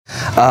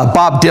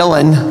Bob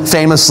Dylan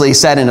famously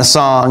said in a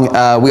song,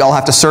 we all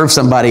have to serve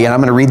somebody, and I'm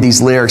going to read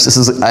these lyrics. This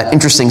is an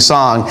interesting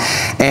song,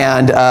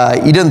 and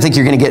you didn't think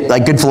you're going to get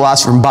like good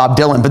philosophy from Bob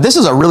Dylan, but this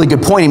is a really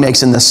good point he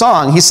makes in this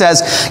song. He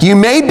says, you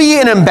may be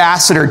an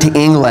ambassador to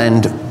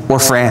England or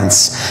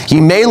France.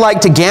 You may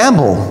like to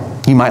gamble.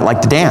 You might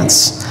like to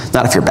dance.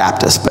 Not if you're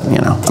Baptist, but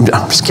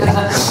I'm just kidding.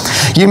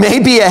 You may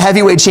be a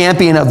heavyweight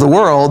champion of the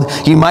world.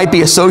 You might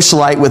be a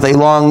socialite with a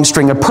long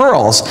string of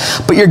pearls,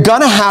 but you're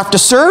going to have to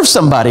serve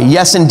somebody.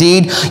 Yes,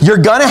 indeed, you're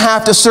going to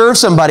have to serve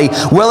somebody.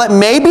 Well, it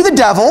may be the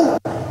devil,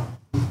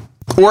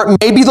 or it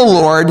may be the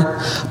Lord,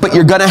 but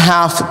you're going to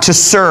have to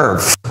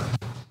serve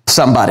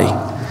somebody.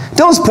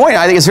 Dylan's point,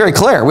 I think, is very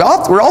clear.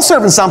 We're all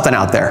serving something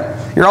out there.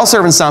 You're all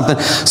serving something.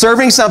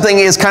 Serving something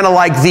is kind of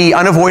like the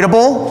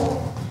unavoidable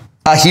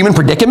human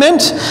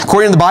predicament.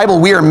 According to the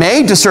Bible, we are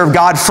made to serve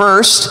God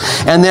first,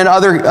 and then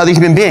other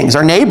human beings,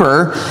 our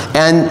neighbor,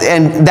 and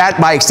that,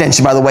 by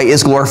extension, by the way,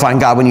 is glorifying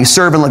God. When you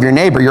serve and love your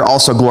neighbor, you're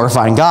also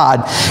glorifying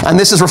God. And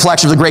this is a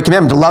reflection of the Great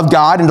Commandment, to love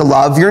God and to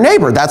love your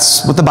neighbor.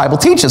 That's what the Bible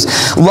teaches.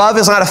 Love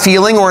is not a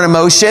feeling or an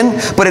emotion,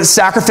 but it's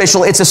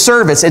sacrificial. It's a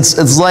service.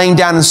 It's laying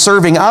down and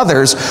serving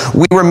others.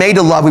 We were made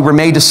to love. We were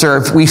made to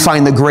serve. We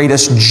find the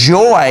greatest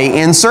joy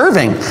in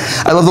serving.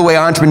 I love the way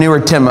entrepreneur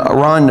Tim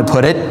Ron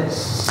put it.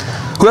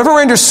 Whoever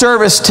renders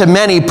service to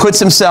many puts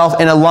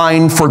himself in a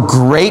line for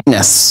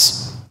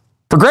greatness.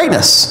 For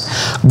greatness.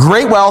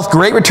 Great wealth,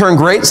 great return,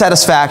 great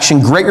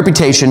satisfaction, great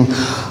reputation,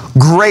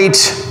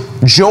 great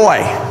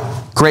joy.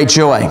 Great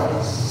joy.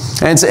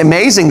 And it's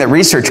amazing that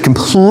research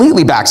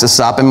completely backs this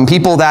up. I mean,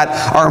 people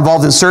that are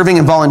involved in serving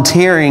and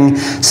volunteering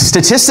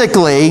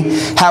statistically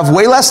have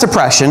way less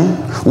depression,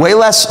 way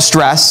less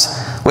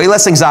stress, way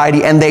less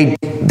anxiety, and they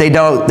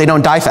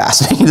don't die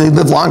fast. They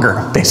live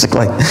longer,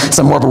 basically. It's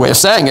a morbid way of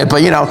saying it,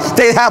 but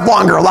they have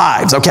longer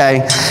lives,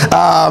 okay?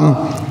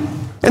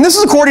 And this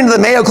is according to the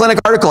Mayo Clinic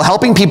article,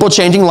 Helping People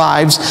Changing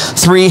Lives,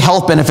 3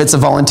 Health Benefits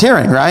of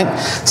Volunteering, right?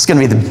 This is going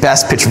to be the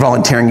best pitch for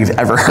volunteering you've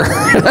ever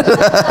heard.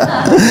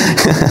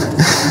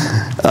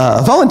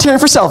 Volunteering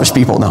for selfish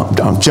people. No,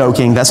 I'm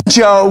joking. That's a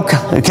joke,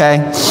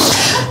 okay?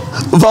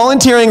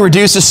 Volunteering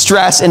reduces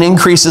stress and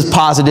increases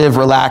positive,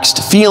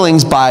 relaxed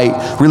feelings by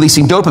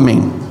releasing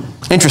dopamine.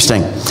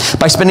 Interesting.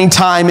 By spending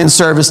time in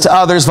service to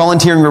others,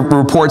 volunteering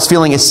reports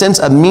feeling a sense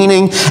of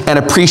meaning and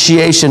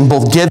appreciation,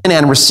 both given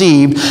and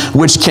received,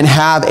 which can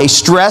have a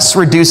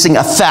stress-reducing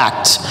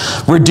effect.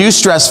 Reduce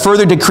stress,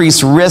 further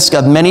decrease risk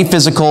of many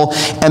physical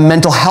and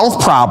mental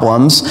health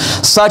problems,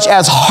 such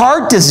as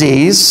heart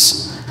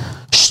disease,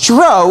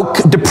 stroke,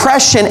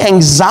 depression,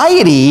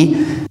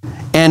 anxiety,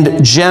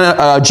 and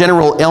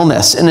general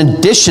illness. In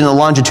addition, a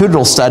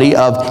longitudinal study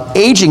of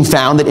aging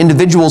found that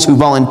individuals who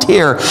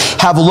volunteer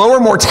have lower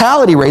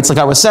mortality rates, like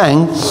I was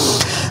saying,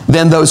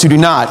 than those who do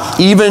not,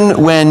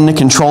 even when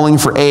controlling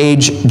for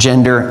age,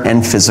 gender,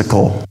 and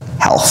physical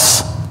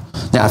health.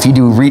 Now, if you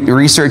do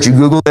research, you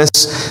Google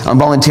this on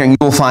volunteering, you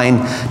will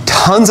find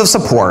tons of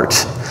support,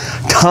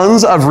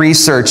 tons of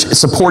research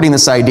supporting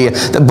this idea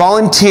that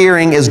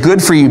volunteering is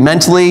good for you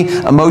mentally,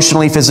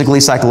 emotionally, physically,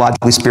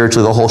 psychologically,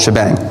 spiritually, the whole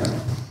shebang.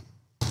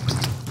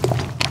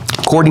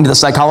 According to the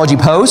Psychology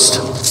Post,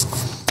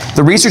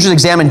 the researchers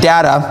examined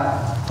data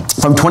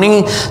from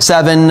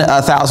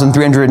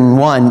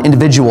 27,301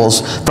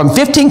 individuals from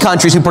 15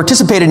 countries who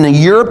participated in a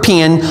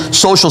European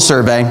social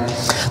survey.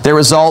 Their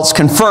results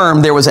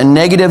confirmed there was a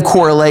negative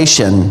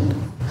correlation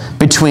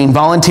between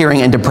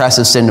volunteering and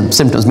depressive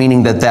symptoms,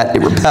 meaning that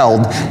it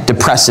repelled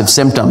depressive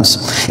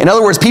symptoms. In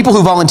other words, people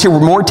who volunteer were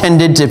more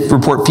tended to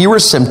report fewer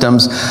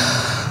symptoms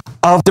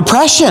of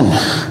depression.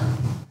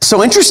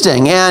 So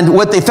interesting. And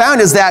what they found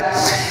is that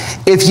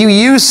if you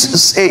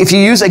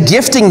use a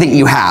gifting that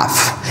you have,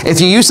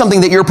 if you use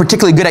something that you're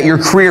particularly good at, your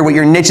career, what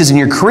your niche is in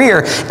your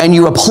career, and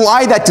you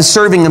apply that to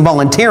serving and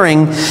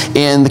volunteering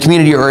in the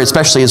community, or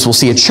especially as we'll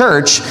see at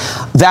church,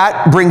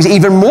 that brings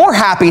even more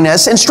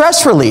happiness and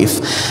stress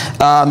relief.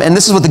 And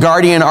this is what the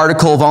Guardian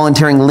article,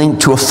 Volunteering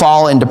Linked to a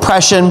Fall in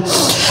Depression.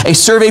 A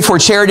survey for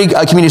Charity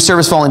Community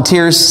Service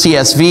Volunteers,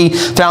 CSV,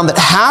 found that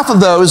half of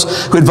those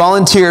who had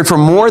volunteered for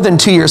more than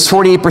 2 years,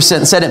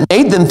 48%, said it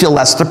made them feel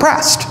less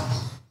depressed.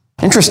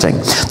 Interesting.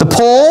 The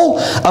poll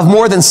of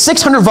more than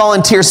 600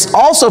 volunteers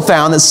also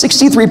found that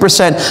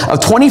 63%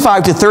 of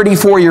 25 to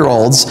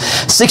 34-year-olds,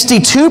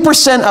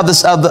 62% of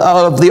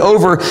the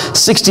over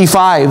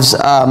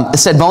 65s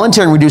said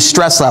volunteering reduced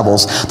stress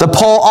levels. The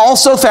poll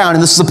also found,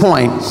 and this is the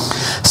point,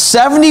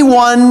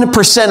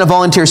 71% of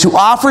volunteers who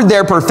offered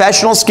their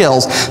professional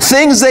skills,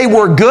 things they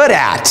were good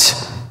at,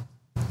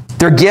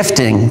 their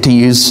gifting, to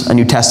use a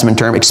New Testament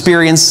term,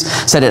 experience,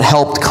 said it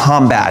helped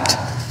combat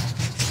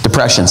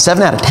depression.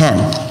 7 out of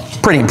 10.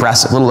 Pretty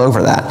impressive, a little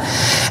over that.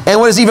 And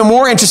what is even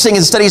more interesting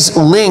is studies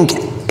link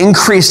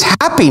increased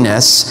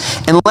happiness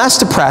and less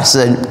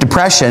depression,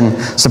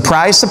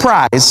 surprise,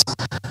 surprise,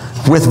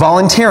 with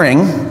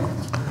volunteering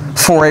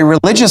for a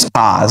religious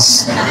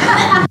cause.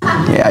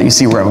 Yeah, you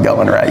see where I'm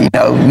going, right?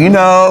 You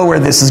know where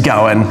this is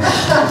going.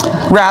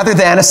 Rather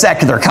than a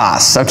secular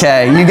cause,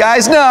 okay? You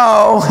guys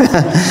know.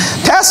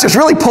 Pastor's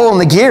really pulling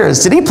the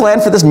gears. Did he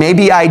plan for this?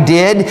 Maybe I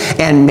did,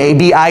 and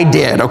maybe I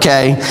did,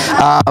 okay?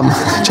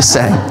 Just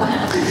saying.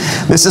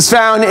 This is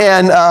found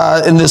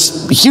in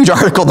this huge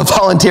article, The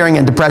Volunteering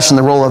and Depression,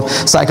 the Role of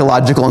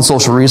Psychological and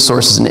Social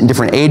Resources in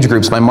Different Age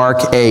Groups by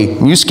Mark A.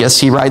 Muscus.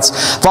 He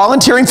writes,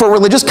 volunteering for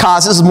religious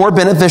causes is more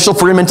beneficial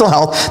for your mental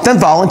health than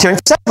volunteering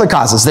for secular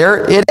causes.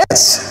 There it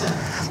is.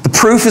 The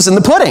proof is in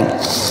the pudding.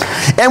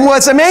 And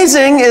what's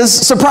amazing is,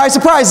 surprise,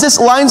 surprise, this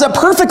lines up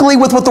perfectly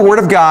with what the Word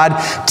of God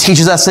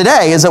teaches us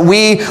today, is that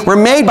we were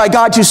made by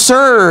God to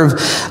serve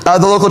the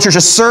local church,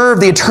 to serve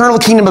the eternal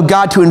kingdom of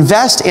God, to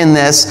invest in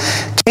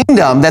this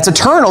kingdom that's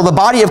eternal, the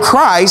body of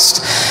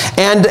Christ.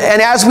 And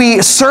as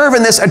we serve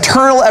in this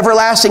eternal,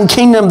 everlasting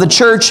kingdom, the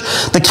church,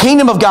 the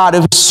kingdom of God,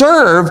 as we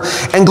serve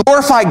and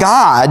glorify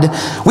God,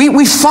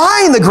 we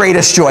find the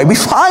greatest joy. We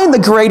find the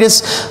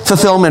greatest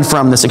fulfillment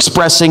from this,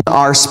 expressing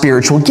our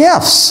spiritual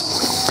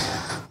gifts.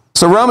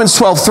 So Romans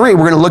 12:3,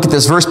 we're going to look at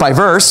this verse by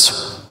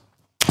verse.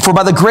 For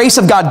by the grace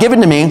of God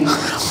given to me,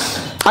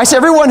 I say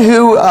everyone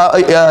who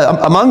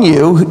among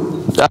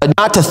you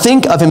not to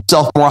think of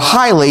himself more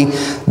highly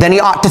than he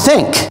ought to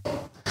think,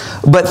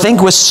 but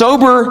think with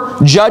sober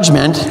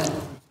judgment,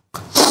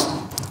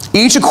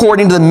 each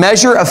according to the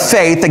measure of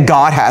faith that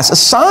God has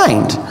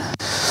assigned.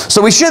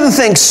 So we shouldn't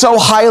think so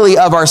highly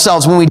of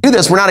ourselves. When we do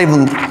this, we're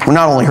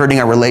not only hurting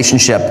our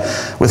relationship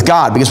with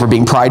God because we're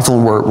being prideful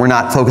and we're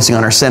not focusing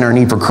on our sin or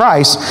need for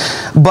Christ,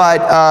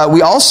 but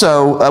we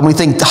also, we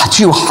think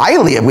too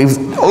highly, we've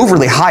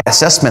overly high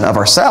assessment of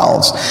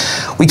ourselves.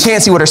 We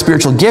can't see what our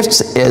spiritual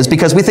gifts is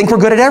because we think we're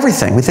good at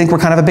everything. We think we're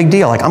kind of a big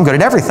deal. Like, I'm good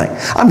at everything.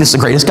 I'm just the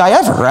greatest guy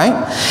ever, right?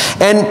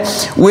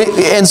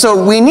 And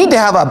so we need to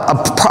have a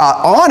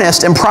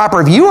honest and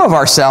proper view of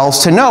ourselves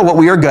to know what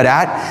we are good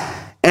at,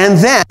 and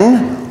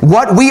then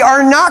what we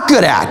are not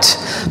good at.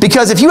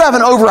 Because if you have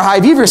an over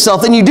high view of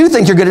yourself, then you do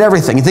think you're good at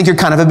everything. You think you're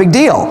kind of a big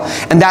deal.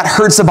 And that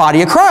hurts the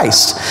body of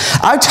Christ.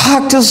 I've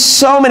talked to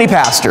so many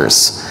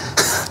pastors,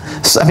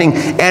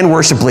 and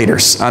worship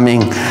leaders.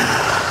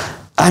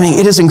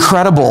 It is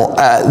incredible.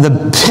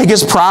 The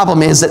biggest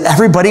problem is that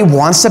everybody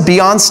wants to be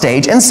on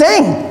stage and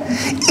sing.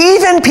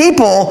 Even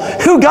people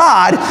who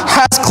God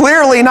has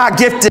clearly not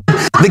gifted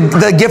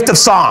the gift of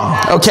song,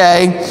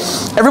 okay?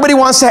 Everybody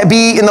wants to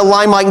be in the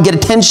limelight and get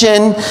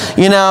attention,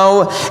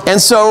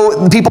 and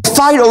so people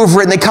fight over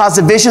it, and they cause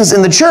divisions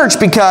in the church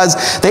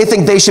because they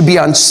think they should be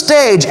on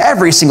stage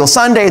every single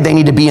Sunday. They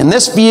need to be in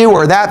this view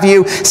or that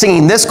view,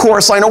 singing this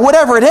chorus line or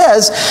whatever it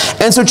is.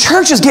 And so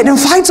churches get in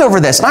fights over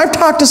this. And I've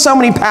talked to so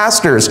many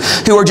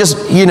pastors who are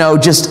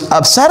just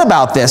upset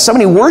about this. So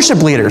many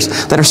worship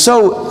leaders that are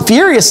so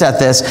furious at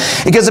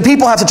this because the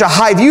people have such a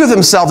high view of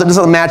themselves that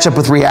doesn't match up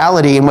with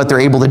reality and what they're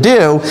able to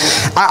do.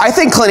 I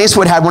think Clint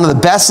Eastwood had one of the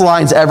best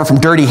lines ever from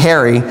Dirty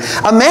Harry.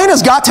 A man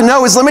has got to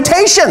know his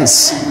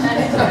limitations,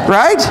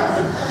 right?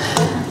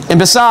 And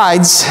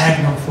besides,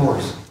 Magnum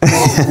Force.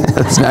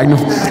 That's Magnum.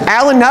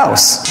 Alan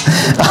knows.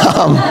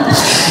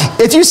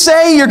 If you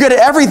say you're good at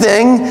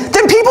everything,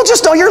 then people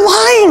just know you're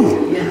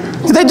lying.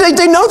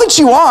 They know that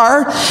you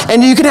are,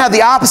 and you can have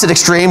the opposite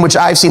extreme, which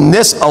I've seen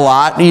this a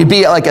lot. You'd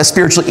be like a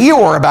spiritual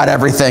Eeyore about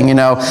everything,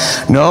 No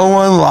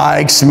one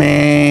likes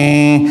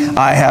me.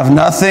 I have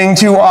nothing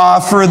to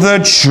offer the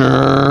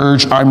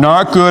church. I'm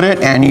not good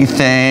at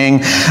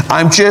anything.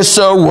 I'm just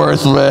so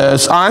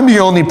worthless. I'm the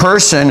only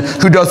person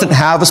who doesn't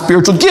have a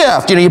spiritual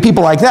gift. You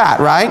people like that,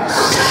 right?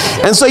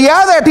 And so there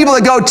are people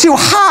that go too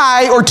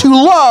high or too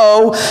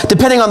low,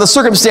 depending on the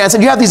circumstance,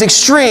 and you have these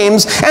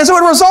extremes, and so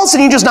it results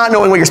in you just not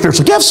knowing what your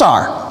spiritual gifts are.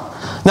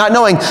 Not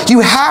knowing. You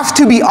have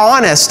to be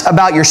honest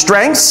about your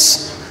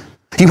strengths.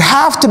 You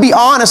have to be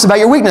honest about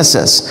your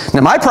weaknesses.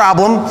 Now, my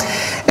problem,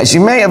 as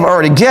you may have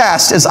already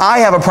guessed, is I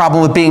have a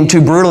problem with being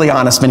too brutally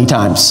honest many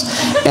times.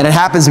 And it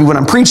happens to me when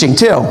I'm preaching,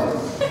 too.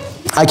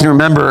 I can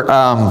remember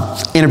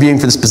interviewing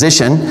for this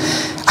position.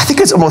 I think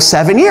it's almost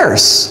 7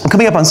 years. I'm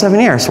coming up on 7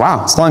 years.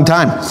 Wow, it's a long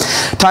time.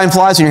 Time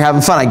flies when you're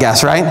having fun, I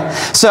guess, right?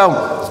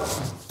 So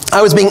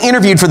I was being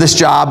interviewed for this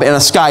job in a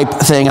Skype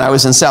thing, and I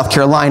was in South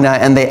Carolina,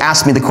 and they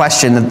asked me the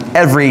question that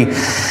every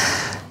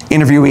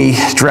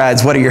interviewee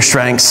dreads: what are your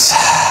strengths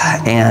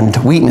and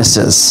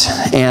weaknesses?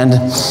 And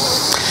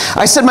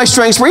I said my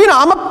strengths were,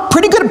 I'm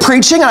pretty good at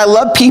preaching, and I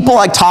love people.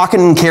 I like talking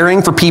and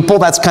caring for people.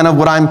 That's kind of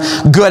what I'm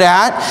good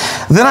at.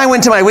 Then I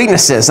went to my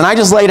weaknesses, and I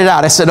just laid it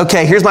out. I said,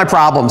 okay, here's my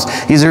problems.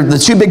 These are the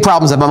two big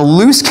problems. I'm a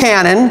loose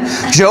cannon,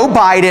 Joe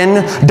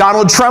Biden,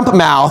 Donald Trump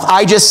mouth.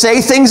 I just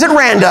say things at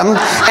random,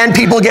 and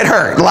people get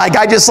hurt.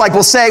 I just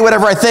will say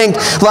whatever I think.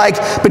 But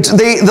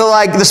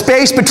the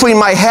space between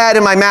my head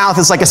and my mouth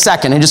is like a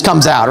second. It just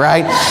comes out,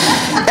 right?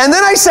 And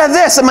then I said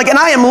this. I'm and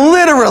I am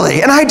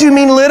literally, and I do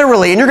mean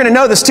literally, and you're going to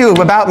know this too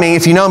about me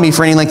if you know me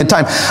for any length of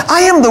time.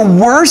 I am the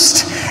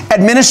worst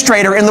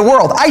administrator in the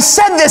world. I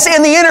said this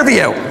in the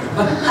interview,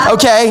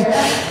 okay?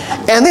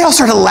 And they all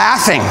started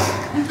laughing.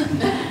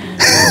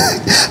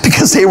 Because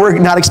because they were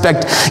not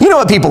you know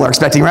what people are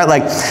expecting, right?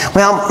 Like,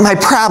 well, my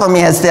problem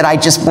is that I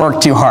just work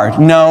too hard.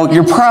 No,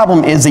 your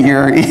problem is that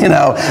you're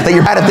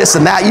bad at this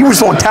and that. You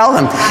just won't tell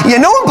them.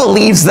 No one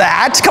believes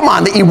that. Come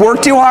on, that you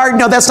work too hard?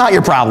 No, that's not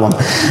your problem.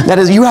 That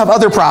is, you have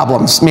other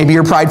problems. Maybe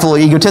you're prideful or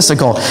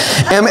egotistical.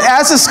 And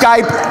as the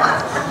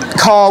Skype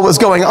call was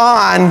going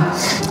on,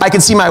 I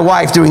could see my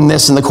wife doing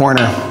this in the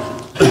corner.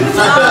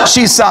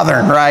 She's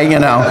Southern, right?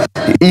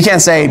 You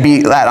can't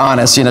be that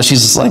honest.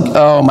 She's just like,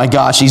 oh my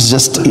gosh, he's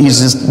just.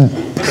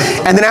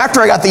 And then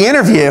after I got the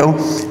interview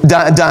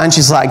done,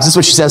 she's like, this is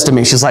what she says to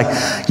me. She's like,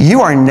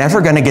 you are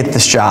never going to get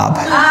this job.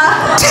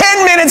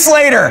 10 minutes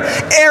later,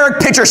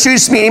 Eric Pitcher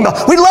shoots me an email.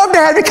 We'd love to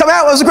have you come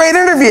out. It was a great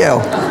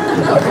interview.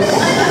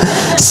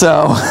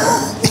 So,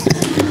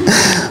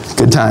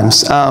 good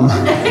times.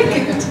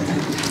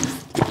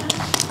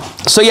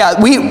 So yeah,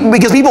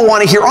 because people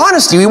want to hear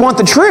honesty. We want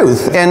the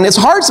truth. And it's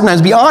hard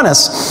sometimes to be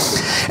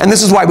honest. And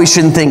this is why we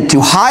shouldn't think too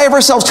high of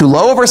ourselves, too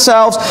low of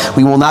ourselves.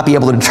 We will not be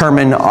able to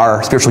determine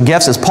our spiritual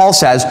gifts. As Paul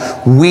says,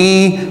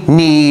 we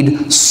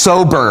need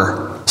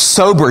sober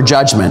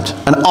judgment,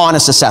 an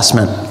honest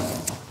assessment.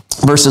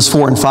 Verses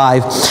 4 and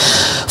 5.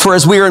 For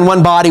as we are in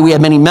one body, we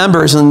have many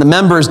members, and the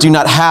members do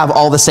not have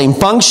all the same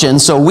function.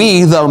 So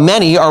we, though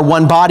many, are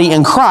one body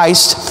in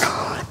Christ,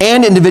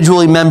 and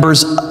individually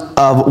members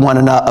of one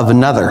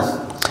another.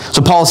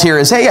 So Paul's here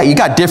is, hey, yeah, you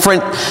got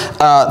different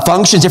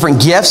functions,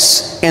 different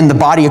gifts in the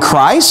body of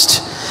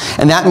Christ.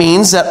 And that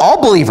means that all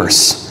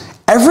believers,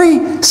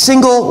 every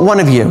single one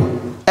of you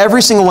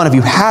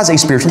has a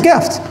spiritual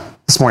gift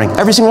this morning.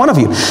 Every single one of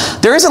you.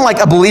 There isn't like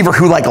a believer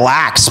who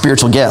lacks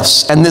spiritual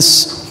gifts. And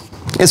this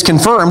is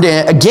confirmed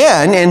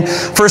again in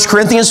 1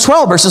 Corinthians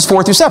 12, verses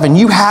 4 through 7.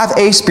 You have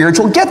a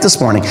spiritual gift this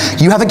morning.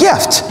 You have a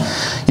gift.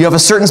 You have a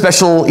certain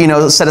special,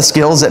 set of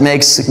skills that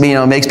makes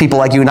people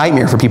like you a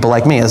nightmare for people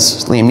like me,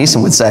 as Liam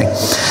Neeson would say.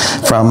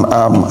 From,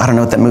 I don't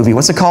know what that movie,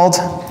 what's it called?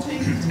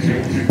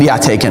 Yeah,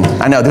 Taken.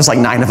 I know, there's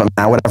 9 of them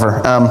now,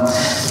 whatever.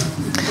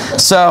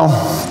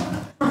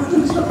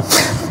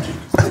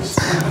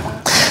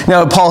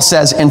 Now, Paul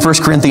says in 1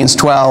 Corinthians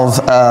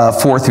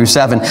 12, 4 through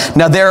 7,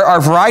 now there are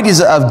varieties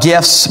of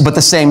gifts, but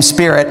the same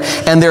Spirit,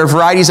 and there are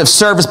varieties of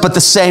service, but the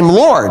same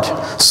Lord.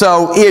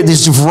 So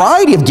there's a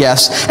variety of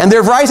gifts, and there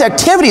are varieties of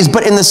activities,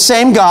 but in the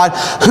same God,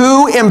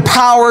 who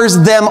empowers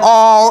them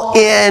all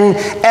in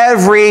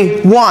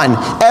every one.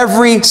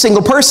 Every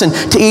single person.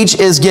 To each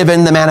is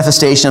given the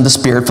manifestation of the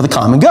Spirit for the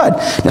common good.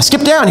 Now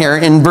skip down here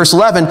in verse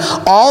 11.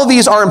 All of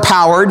these are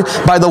empowered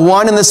by the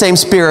one and the same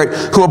Spirit,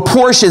 who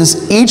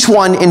apportions each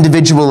one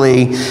individually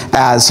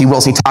as he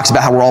wills. He talks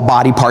about how we're all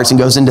body parts and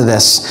goes into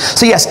this.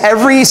 So yes,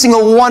 every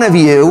single one of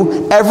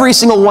you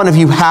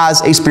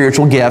has a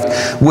spiritual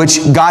gift,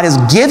 which God has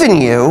given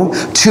you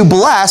to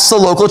bless the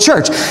local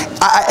church.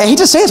 I hate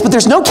to say this, but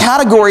there's no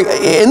category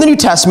in the New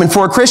Testament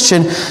for a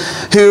Christian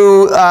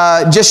who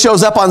just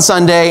shows up on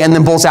Sunday and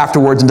then bolts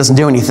afterwards and doesn't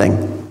do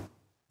anything.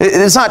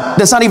 That's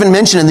not even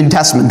mentioned in the New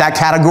Testament. That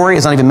category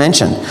is not even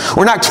mentioned.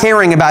 We're not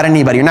caring about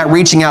anybody. You're not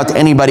reaching out to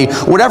anybody.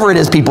 Whatever it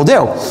is people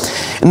do.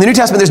 In the New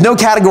Testament, there's no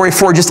category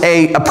for just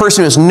a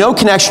person who has no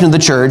connection to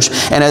the church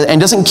and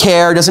doesn't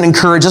care, doesn't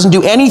encourage, doesn't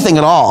do anything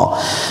at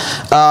all,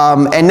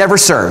 and never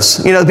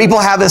serves. People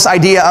have this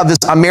idea of this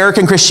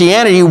American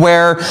Christianity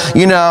where,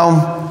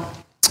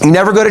 you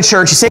never go to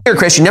church. You say you're a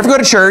Christian. You never go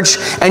to church,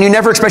 and you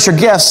never express your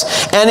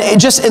gifts. And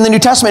just in the New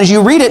Testament, as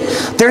you read it,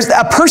 there's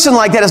a person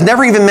like that is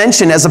never even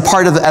mentioned as a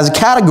part of as a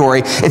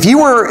category. If you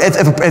were,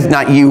 if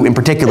not you in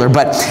particular,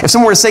 but if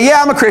someone were to say,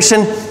 "Yeah, I'm a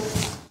Christian,"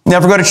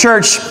 never go to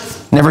church,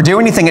 never do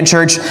anything at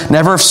church,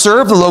 never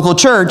serve the local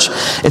church.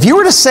 If you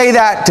were to say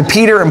that to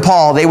Peter and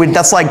Paul,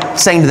 that's like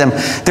saying to them,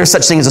 "There's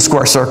such thing as a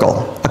square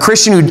circle." A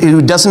Christian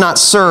who does not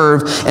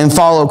serve and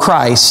follow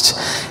Christ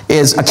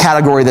is a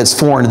category that's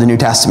foreign to the New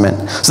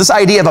Testament. So this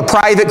idea of a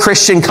private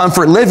Christian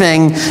comfort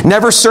living,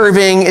 never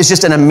serving, is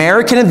just an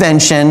American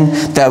invention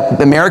that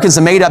Americans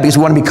have made up because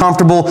we want to be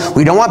comfortable.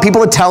 We don't want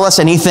people to tell us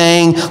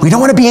anything. We don't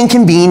want to be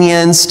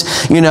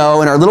inconvenienced, in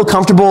our little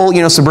comfortable,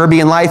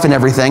 suburban life and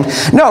everything.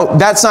 No,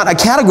 that's not a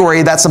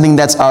category. That's something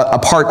that's a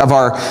part of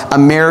our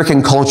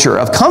American culture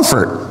of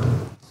comfort.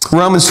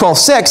 Romans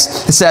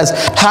 12:6, it says,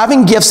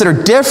 having gifts that are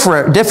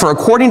differ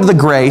according to the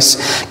grace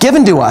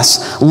given to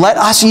us, let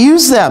us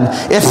use them.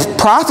 If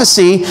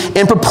prophecy,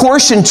 in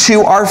proportion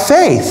to our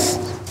faith.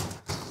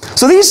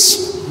 So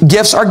these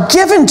gifts are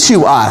given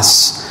to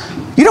us.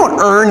 You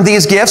don't earn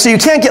these gifts, so you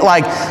can't get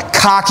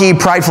cocky,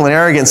 prideful, and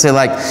arrogant and say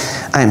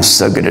I am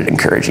so good at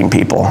encouraging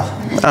people.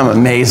 I'm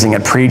amazing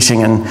at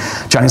preaching. And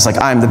Johnny's like,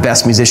 I'm the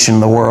best musician in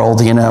the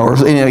world,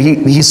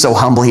 he's so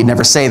humble he'd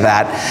never say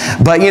that.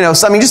 But,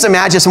 just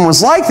imagine if someone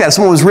was like that, if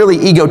someone was really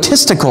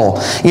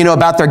egotistical,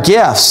 about their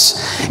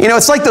gifts.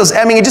 It's like those,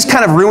 it just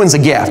kind of ruins a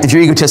gift if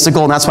you're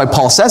egotistical, and that's why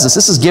Paul says this.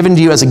 This is given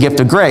to you as a gift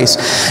of grace.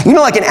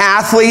 Like an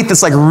athlete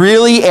that's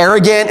really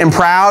arrogant and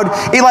proud,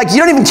 you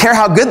don't even care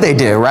how good they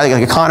do, right?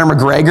 Like a Conor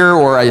McGregor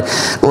or a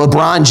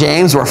LeBron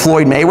James or a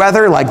Floyd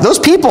Mayweather. Those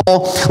people,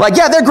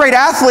 yeah, they're great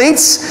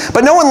athletes,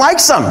 but no one likes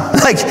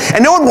likes them.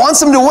 And no one wants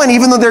them to win,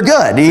 even though they're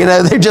good.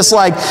 They're just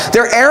like,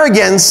 their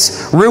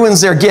arrogance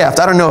ruins their gift.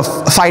 I don't know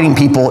if fighting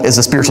people is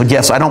a spiritual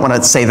gift, so I don't want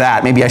to say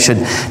that. Maybe I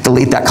should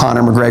delete that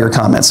Conor McGregor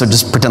comment, so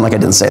just pretend like I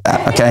didn't say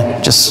that, okay?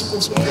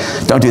 Just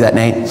don't do that,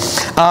 Nate.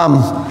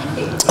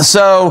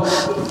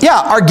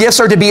 Our gifts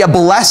are to be a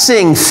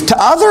blessing to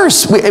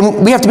others.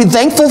 We have to be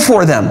thankful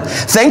for them.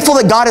 Thankful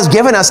that God has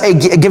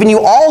given you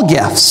all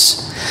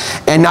gifts,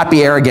 and not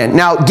be arrogant.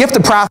 Now, gift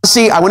of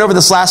prophecy, I went over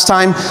this last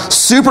time,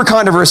 super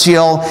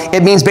controversial.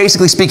 It means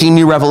basically speaking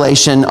new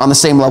revelation on the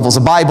same level as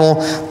the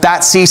Bible.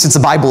 That ceases since the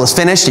Bible is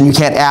finished, and you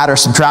can't add or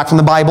subtract from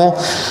the Bible.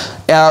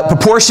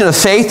 Proportion of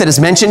faith that is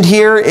mentioned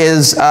here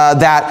is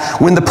that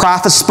when the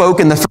prophets spoke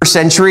in the first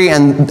century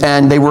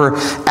and they were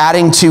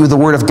adding to the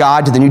Word of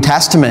God to the New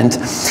Testament,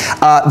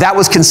 that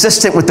was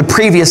consistent with the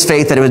previous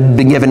faith that had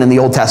been given in the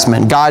Old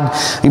Testament.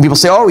 People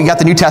say, oh, you got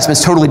the New Testament,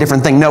 it's a totally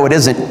different thing. No, it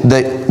isn't.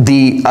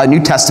 The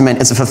New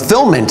Testament is a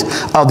fulfillment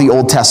of the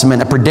Old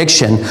Testament, a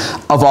prediction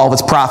of all of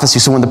its prophecy.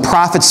 So when the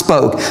prophets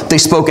spoke, they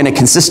spoke in a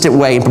consistent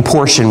way in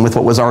proportion with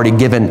what was already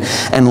given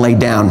and laid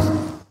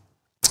down.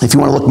 If you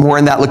want to look more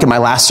in that, look at my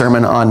last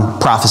sermon on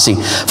prophecy.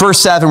 Verse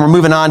 7, we're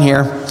moving on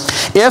here.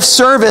 If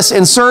service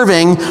in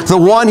serving, the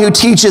one who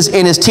teaches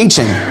in his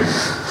teaching.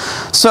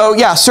 So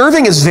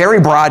serving is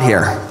very broad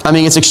here. I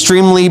mean, it's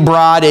extremely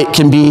broad. It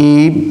can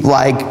be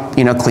like,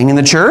 cleaning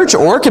the church,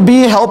 or it could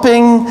be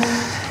helping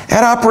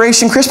at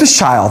Operation Christmas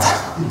Child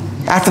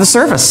after the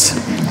service.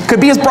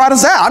 Could be as broad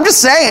as that. I'm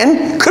just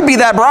saying, could be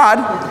that broad.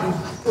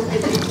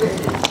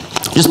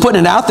 Just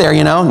putting it out there,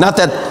 Not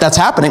that that's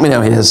happening, but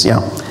it is,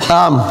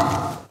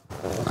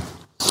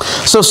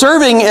 So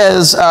serving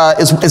is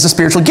a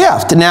spiritual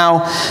gift.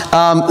 Now,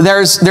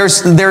 there's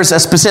a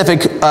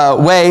specific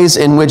ways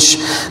in which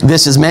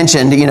this is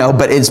mentioned,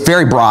 but it's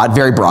very broad,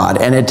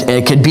 and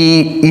it could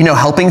be,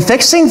 helping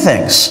fixing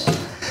things.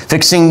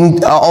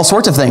 Fixing all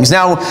sorts of things.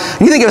 Now,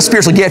 when you think of a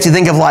spiritual gift, you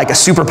think of like a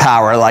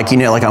superpower, like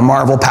a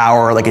Marvel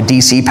power, or like a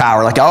DC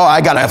power, like, oh,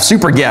 I got a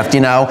super gift,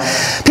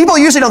 People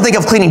usually don't think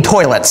of cleaning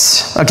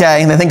toilets,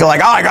 okay? And they think of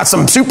like, oh, I got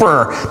some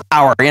super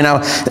power,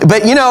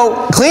 But,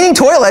 cleaning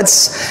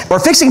toilets or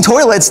fixing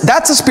toilets,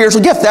 that's a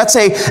spiritual gift. That's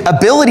a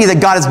ability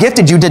that God has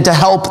gifted you to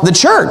help the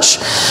church.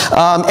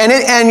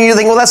 And you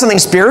think, well, that's something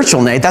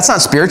spiritual, Nate. That's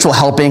not spiritual,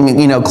 helping,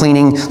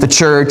 cleaning the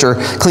church or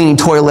cleaning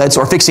toilets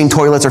or fixing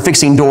doors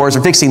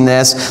or fixing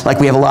this. Like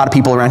we have a lot of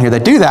people around here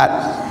that do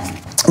that.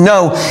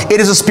 No, it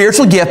is a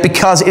spiritual gift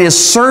because it is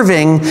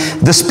serving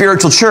the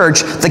spiritual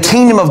church, the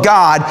kingdom of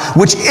God,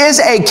 which is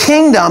a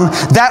kingdom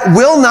that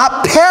will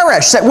not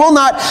perish, that will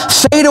not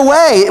fade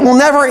away. It will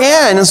never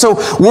end. And so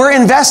we're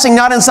investing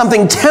not in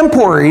something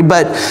temporary,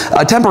 but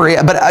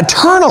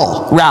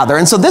eternal rather.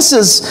 And so this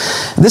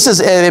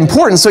is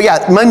important. So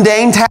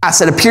mundane tasks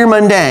that appear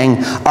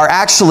mundane are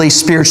actually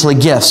spiritually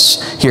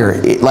gifts here,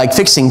 like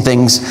fixing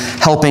things,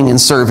 helping and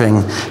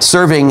serving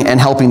and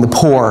helping the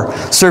poor,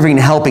 serving and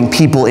helping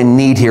people in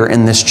need here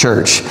in this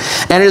church.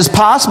 And it is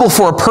possible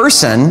for a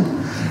person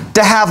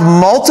to have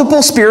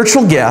multiple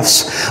spiritual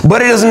gifts,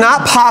 but it is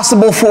not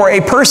possible for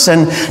a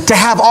person to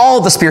have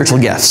all the spiritual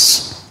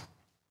gifts.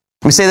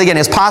 Let me say that again.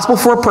 It's possible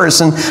for a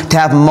person to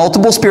have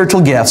multiple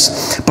spiritual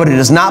gifts, but it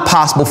is not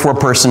possible for a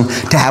person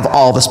to have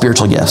all the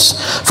spiritual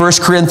gifts. 1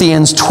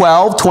 Corinthians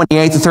 12,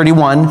 28 to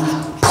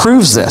 31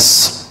 proves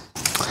this.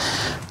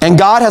 And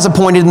God has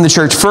appointed in the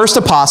church first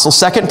apostles,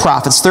 second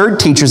prophets, third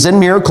teachers, then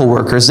miracle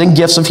workers, then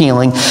gifts of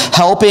healing,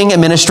 helping,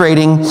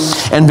 administrating,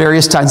 and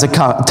various kinds of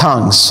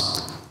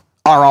tongues.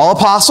 Are all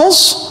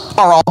apostles?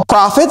 Are all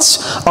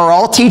prophets? Are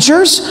all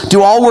teachers?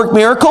 Do all work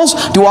miracles?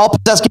 Do all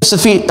possess gifts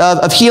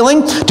of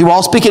healing? Do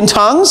all speak in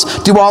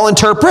tongues? Do all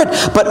interpret?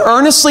 But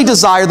earnestly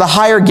desire the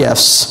higher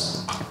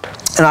gifts,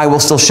 and I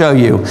will still show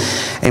you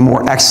a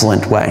more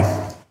excellent way.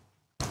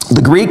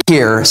 The Greek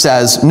here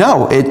says,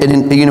 no,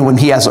 when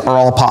he has, are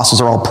all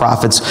apostles, are all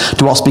prophets,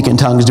 do all speak in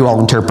tongues, do all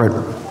interpret.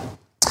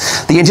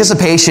 The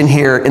anticipation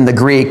here in the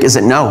Greek is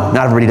that no,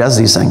 not everybody does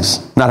these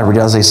things. Not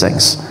everybody does these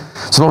things.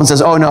 So one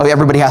says, oh no,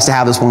 everybody has to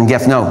have this one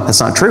gift. No, that's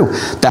not true.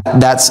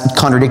 That's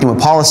contradicting what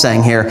Paul is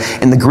saying here.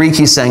 In the Greek,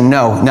 he's saying,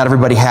 no, not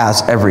everybody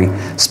has every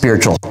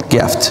spiritual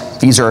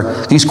gift.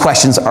 These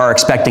questions are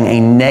expecting a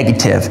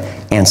negative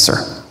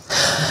answer.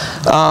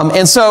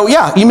 And so,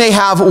 you may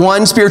have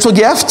one spiritual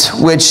gift,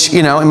 which,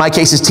 in my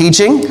case is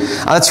teaching.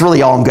 That's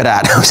really all I'm good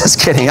at. I'm just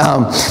kidding.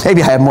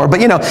 Maybe I have more. But,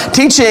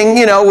 teaching,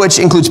 which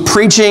includes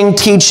preaching,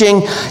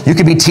 teaching. You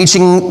could be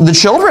teaching the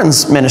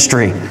children's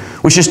ministry,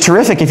 which is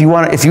terrific. If you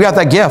have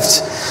that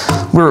gift,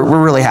 we're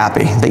really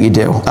happy that you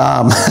do.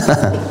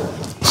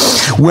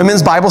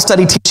 Women's Bible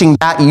study, teaching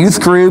that,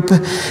 youth group,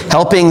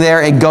 helping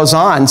there, it goes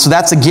on. So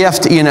that's a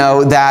gift,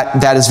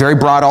 that is very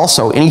broad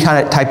also. Any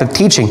kind of type of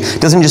teaching.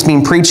 Doesn't just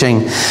mean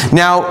preaching.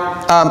 Now,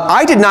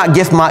 I did not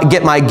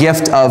get my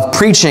gift of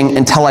preaching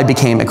until I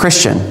became a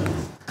Christian.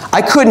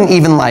 I couldn't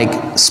even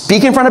like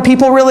speak in front of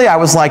people really. I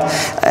was like,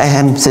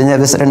 I'm so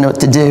nervous, I don't know what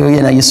to do.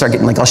 You start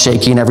getting like all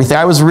shaky and everything.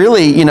 I was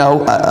really,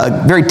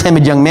 a very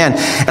timid young man.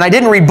 And I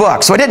didn't read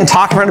books. So I didn't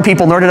talk in front of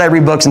people, nor did I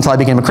read books until I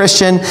became a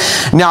Christian.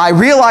 Now I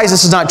realize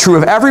this is not true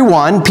of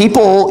everyone.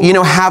 People,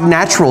 have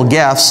natural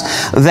gifts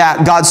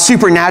that God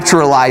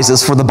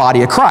supernaturalizes for the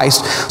body of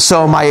Christ.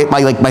 So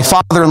my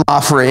father-in-law,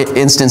 for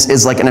instance,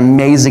 is like an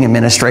amazing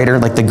administrator,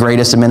 like the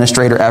greatest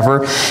administrator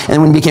ever.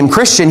 And when he became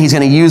Christian, he's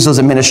going to use those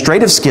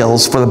administrative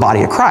skills for the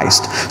body of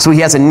Christ. So he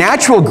has a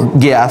natural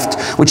gift,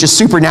 which is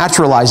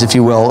supernaturalized, if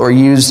you will, or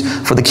used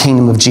for the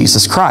kingdom of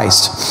Jesus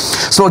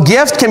Christ. So a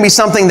gift can be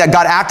something that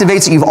God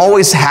activates that you've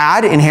always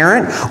had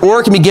inherent, or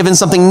it can be given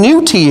something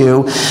new to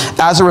you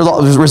as a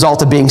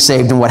result of being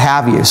saved and what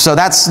have you. So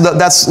that's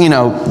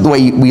the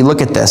way we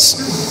look at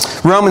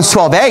this. Romans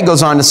 12:8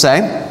 goes on to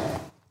say,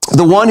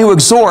 the one who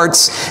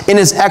exhorts in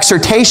his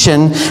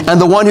exhortation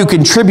and the one who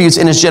contributes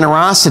in his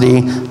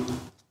generosity,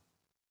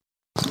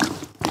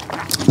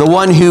 the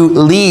one who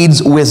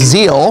leads with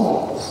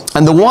zeal,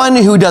 and the one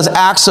who does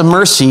acts of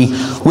mercy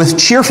with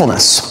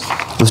cheerfulness.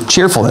 With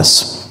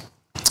cheerfulness.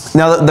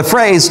 Now the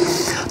phrase,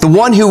 the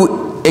one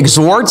who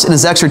exhorts in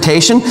his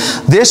exhortation,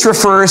 this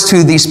refers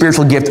to the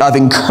spiritual gift of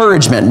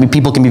encouragement. I mean,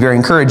 people can be very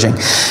encouraging.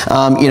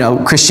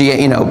 The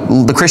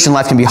Christian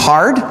life can be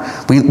hard.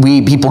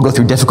 People go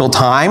through difficult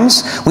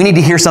times. We need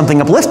to hear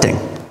something uplifting,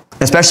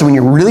 especially when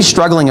you're really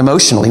struggling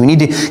emotionally. We need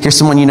to hear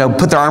someone,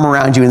 put their arm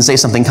around you and say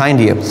something kind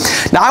to you.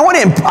 Now, I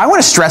want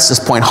to stress this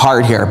point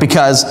hard here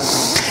because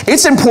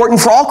it's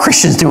important for all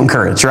Christians to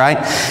encourage, right?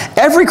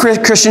 Every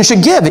Christian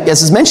should give,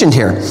 as is mentioned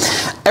here.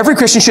 Every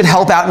Christian should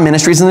help out in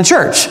ministries in the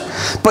church.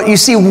 But you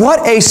see,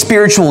 what a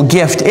spiritual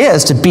gift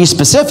is, to be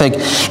specific,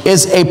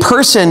 is a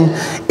person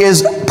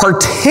is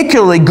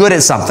particularly good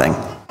at something.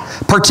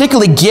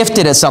 Particularly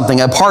gifted at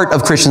something, a part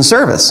of Christian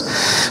service.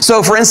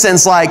 So, for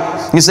instance, like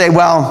you say,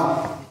 well,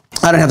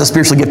 I don't have the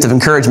spiritual gift of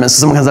encouragement.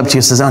 So someone comes up to you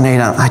and says, oh,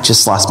 Nate, I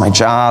just lost my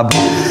job.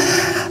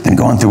 Been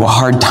going through a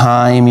hard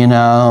time,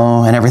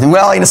 and everything.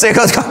 Well, say,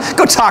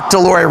 go talk to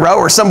Lori Rowe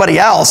or somebody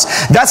else.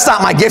 That's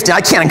not my gift.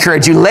 I can't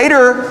encourage you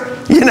later.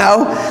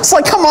 It's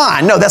like, come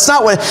on. No, that's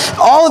not what,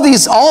 all of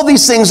these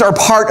things are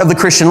part of the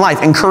Christian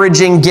life.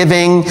 Encouraging,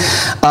 giving,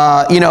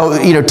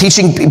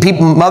 teaching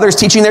people, mothers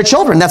teaching their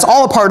children. That's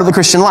all a part of the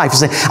Christian life.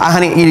 You say,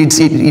 honey,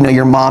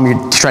 your mom,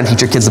 you're trying to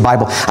teach your kids the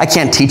Bible. I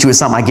can't teach you.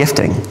 It's not my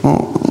gifting.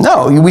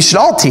 No, we should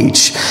all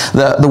teach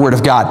the Word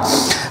of God.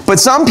 But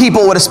some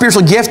people, what a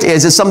spiritual gift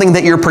is something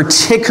that you're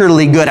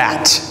particularly good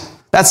at.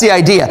 That's the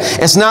idea.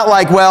 It's not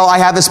like, well, I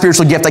have this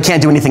spiritual gift, I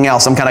can't do anything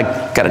else. I'm kind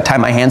of got to tie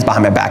my hands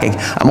behind my back.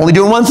 I'm only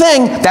doing one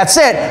thing. That's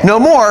it. No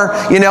more.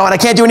 And I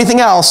can't do anything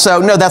else. So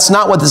no, that's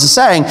not what this is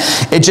saying.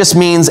 It just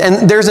means,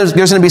 and there's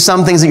going to be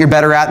some things that you're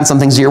better at and some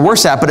things that you're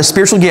worse at. But a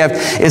spiritual gift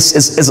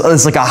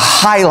is like a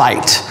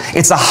highlight.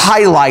 It's a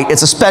highlight.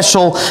 It's a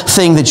special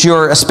thing that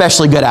you're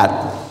especially good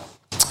at.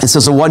 It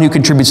says the one who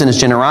contributes in his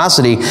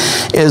generosity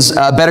is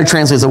better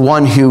translated as the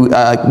one who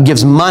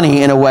gives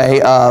money in a way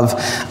of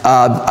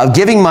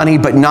giving money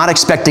but not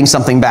expecting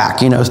something back.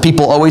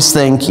 People always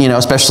think,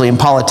 especially in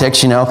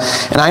politics, and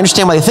I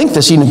understand why they think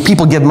this.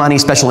 People give money,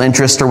 special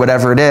interest or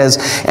whatever it is,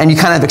 and you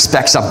kind of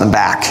expect something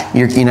back.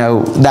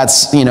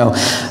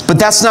 But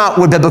that's not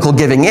what biblical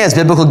giving is.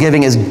 Biblical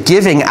giving is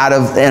giving out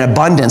of an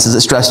abundance, as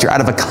it's stressed here,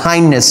 out of a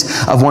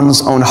kindness of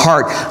one's own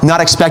heart,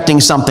 not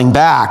expecting something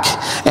back.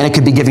 And it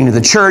could be giving to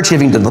the church,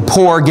 giving to the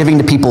poor, giving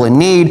to people in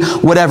need,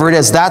 whatever it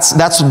is. That's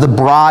the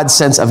broad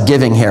sense of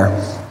giving here.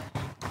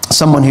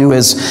 Someone who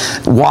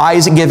is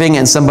wise at giving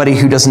and somebody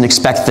who doesn't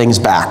expect things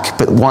back,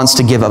 but wants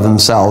to give of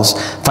themselves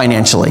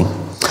financially.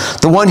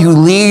 The one who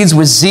leads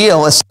with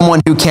zeal is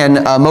someone who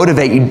can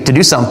motivate you to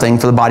do something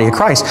for the body of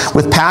Christ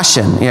with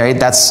passion. Right?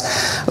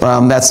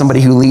 That's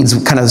somebody who leads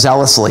kind of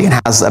zealously and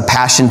has a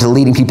passion to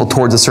leading people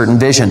towards a certain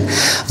vision.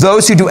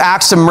 Those who do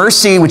acts of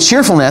mercy with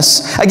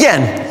cheerfulness,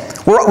 again,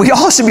 we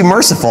all should be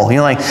merciful.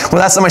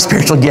 That's not my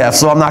spiritual gift,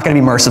 so I'm not going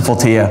to be merciful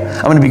to you.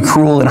 I'm going to be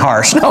cruel and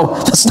harsh. No,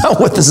 that's not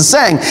what this is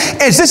saying.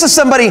 This is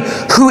somebody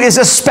who is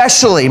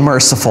especially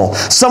merciful.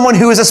 Someone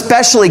who is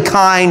especially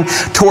kind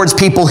towards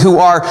people who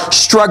are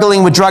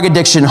struggling with drug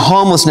addiction,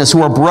 homelessness,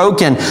 who are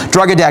broken,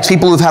 drug addicts,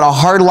 people who've had a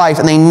hard life,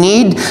 and they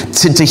need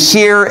to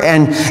hear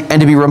and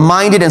to be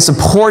reminded and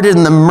supported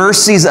in the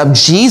mercies of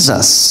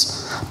Jesus.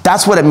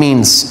 That's what it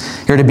means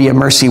here to be a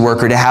mercy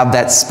worker, to have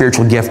that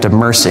spiritual gift of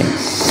mercy.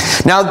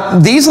 Now,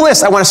 these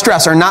lists, I want to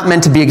stress, are not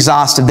meant to be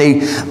exhaustive.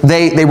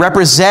 They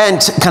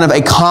represent kind of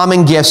a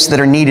common gifts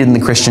that are needed in the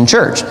Christian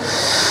church.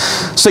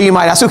 So you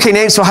might ask, okay,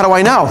 Nate, so how do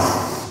I know?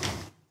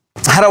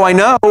 How do I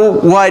know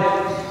what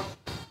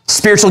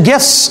spiritual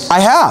gifts I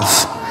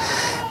have?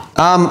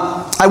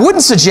 I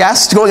wouldn't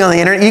suggest going on the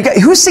internet.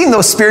 Who's seen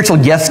those spiritual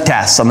gift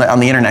tests on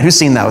the internet? Who's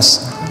seen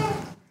those?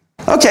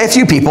 Okay, a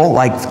few people,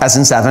 like as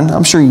in 7.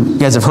 I'm sure you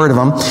guys have heard of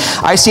them.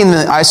 I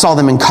saw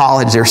them in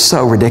college. They're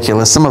so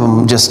ridiculous. Some of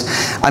them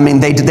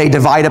they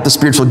divide up the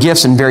spiritual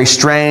gifts in very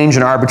strange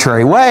and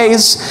arbitrary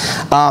ways.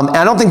 And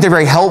I don't think they're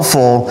very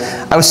helpful.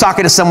 I was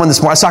talking to someone this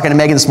morning, I was talking to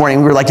Megan this morning,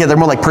 and we were like, yeah, they're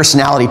more like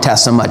personality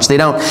tests so much. They're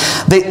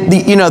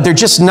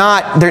just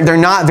not, they're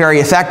not very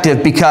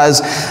effective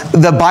because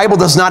the Bible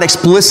does not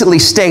explicitly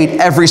state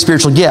every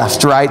spiritual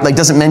gift, right? Like,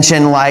 doesn't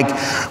mention like,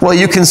 well,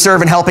 you can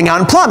serve in helping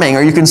out in plumbing,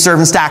 or you can serve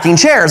in stacking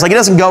chairs. Like, it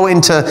doesn't go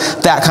into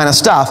that kind of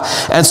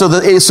stuff. And so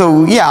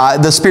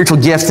the spiritual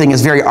gift thing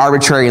is very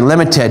arbitrary and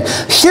limited.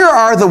 Here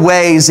are the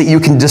ways that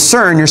you can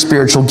discern your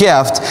spiritual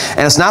gift,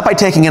 and it's not by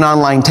taking an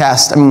online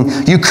test. I mean,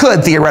 you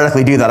could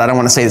theoretically do that. I don't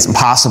want to say it's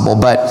impossible,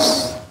 but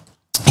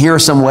here are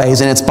some ways,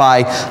 and it's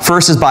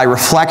first is by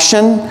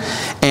reflection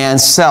and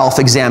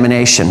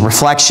self-examination.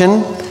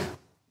 Reflection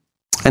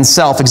and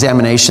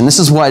self-examination. This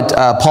is what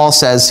Paul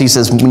says. He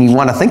says, when you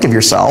want to think of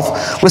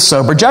yourself with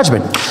sober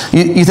judgment,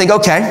 you think,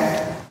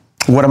 okay,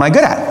 what am I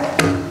good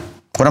at?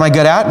 What am I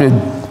good at?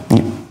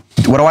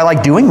 What do I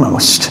like doing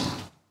most?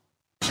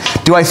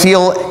 Do I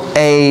feel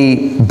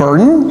a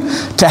burden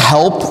to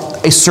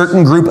help a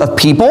certain group of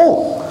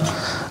people?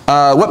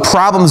 What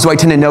problems do I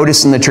tend to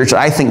notice in the church that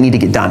I think need to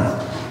get done?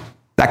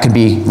 That could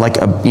be like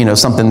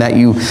something that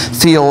you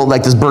feel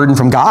like this burden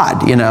from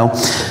God.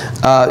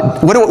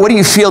 What do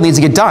you feel needs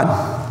to get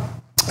done?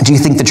 Do you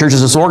think the church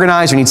is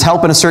disorganized or needs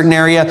help in a certain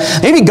area?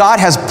 Maybe God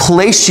has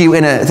placed you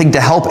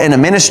to help in a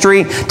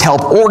ministry, to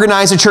help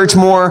organize a church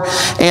more.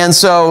 And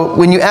so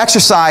when you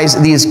exercise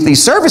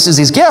these services,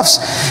 these gifts,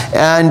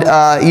 and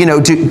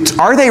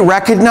are they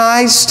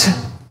recognized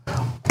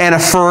and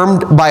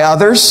affirmed by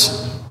others?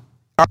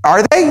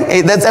 Are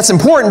they? That's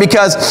important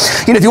because,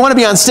 if you want to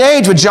be on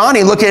stage with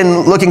Johnny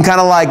looking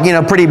kind of like,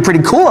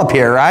 pretty cool up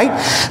here, right?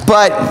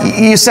 But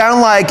you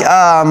sound like,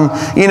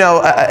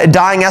 a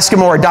dying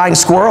Eskimo or a dying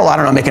squirrel. I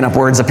don't know, making up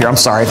words up here. I'm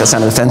sorry if that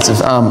sounded offensive.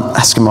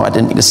 Eskimo, I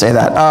didn't need to say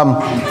that.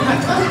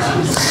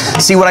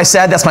 See what I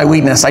said? That's my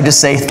weakness. I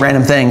just say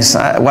random things.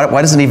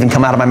 Why doesn't it even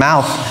come out of my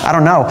mouth? I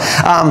don't know.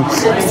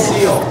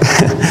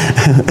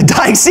 A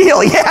dying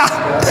seal, yeah.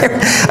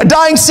 A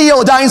dying seal,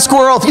 a dying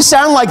squirrel. If you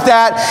sound like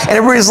that, and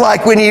everybody's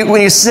like, when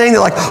you sing,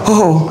 they're like,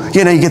 oh,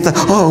 you get the,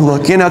 oh,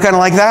 look, kind of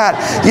like that.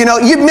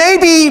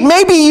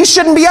 Maybe you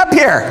shouldn't be up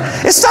here.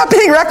 It's not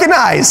being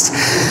recognized,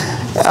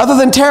 other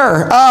than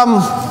terror.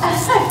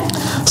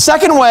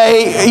 Second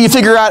way you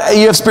figure out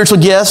you have spiritual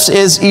gifts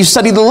is you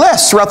study the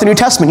list throughout the New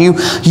Testament.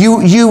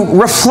 You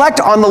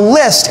reflect on the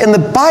list in the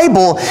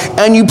Bible,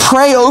 and you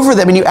pray over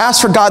them, and you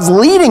ask for God's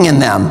leading in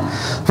them.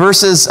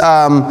 Verses 6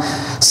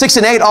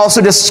 and 8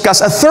 also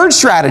discuss a third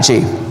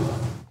strategy.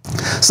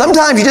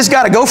 Sometimes you just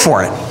got to go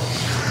for it.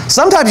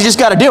 Sometimes you just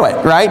got to do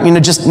it, right?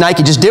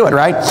 Nike, just do it,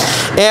 right?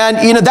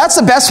 And, that's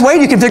the best way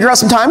you can figure out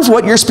sometimes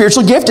what your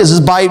spiritual gift is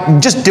by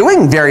just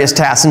doing various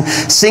tasks and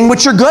seeing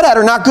what you're good at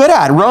or not good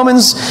at.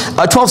 Romans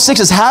 12:6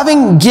 is,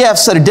 having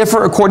gifts that are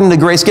different according to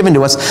the grace given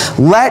to us,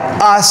 let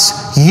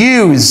us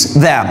use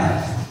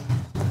them.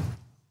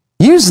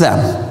 Use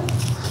them.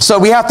 So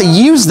we have to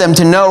use them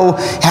to know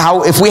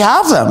if we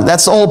have them.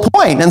 That's the whole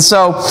point. And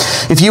so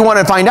if you want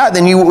to find out,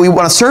 then we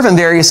want to serve in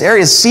various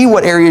areas. See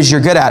what areas you're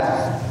good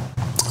at.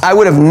 I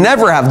would have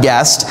never have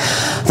guessed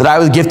that I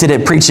was gifted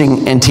at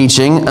preaching and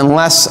teaching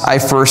unless I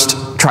first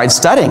tried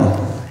studying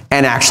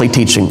and actually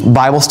teaching.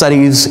 Bible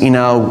studies,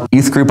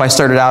 youth group I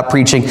started out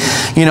preaching,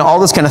 all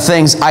those kind of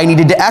things. I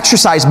needed to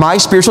exercise my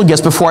spiritual gifts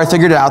before I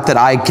figured out that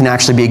I can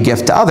actually be a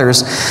gift to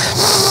others.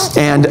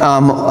 And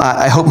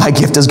I hope my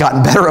gift has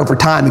gotten better over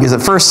time, because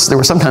at first there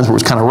were some times where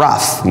it was kind of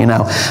rough,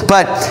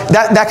 But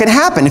that can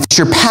happen if it's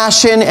your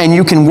passion and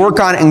you can work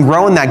on and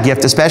grow in that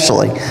gift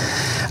especially.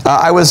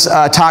 I was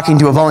talking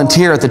to a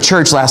volunteer at the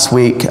church last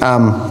week,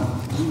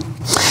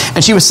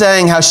 and she was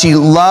saying how she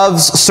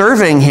loves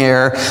serving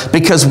here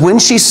because when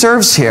she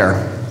serves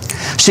here,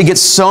 she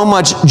gets so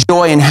much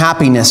joy and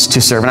happiness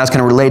to serve. And I was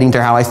kind of relating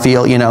to how I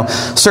feel,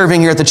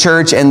 serving here at the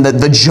church and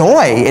the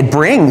joy it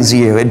brings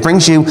you. It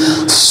brings you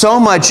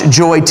so much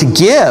joy to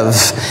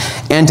give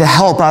and to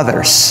help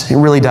others. It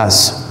really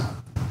does.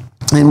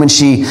 And when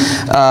she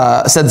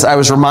said, I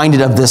was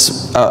reminded of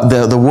this,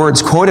 the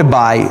words quoted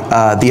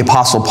by the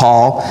Apostle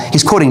Paul.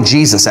 He's quoting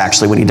Jesus,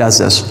 actually, when he does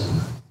this.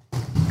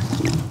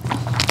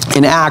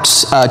 In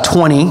Acts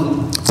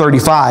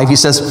 20:35, he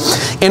says,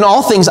 in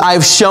all things I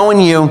have shown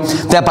you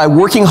that by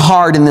working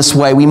hard in this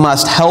way, we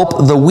must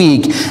help the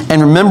weak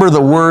and remember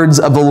the words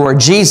of the Lord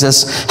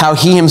Jesus, how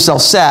he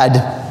himself said,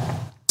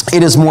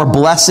 it is more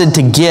blessed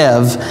to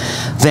give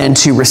than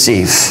to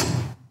receive.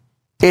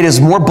 It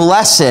is more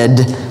blessed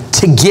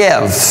to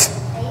give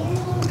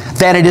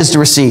than it is to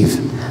receive.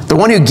 It's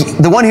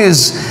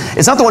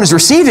not the one who's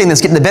receiving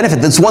that's getting the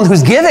benefit, it's the one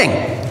who's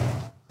giving.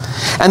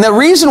 And the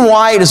reason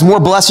why it is more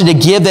blessed to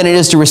give than it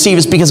is to receive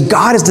is because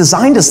God has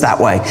designed us that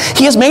way.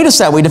 He has made us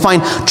that way to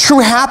find true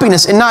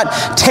happiness in not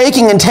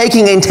taking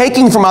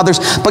from others,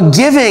 but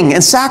giving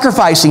and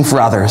sacrificing for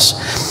others.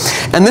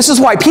 And this is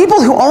why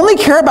people who only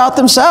care about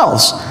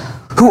themselves,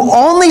 who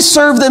only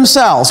serve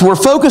themselves, who are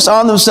focused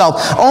on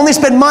themselves, only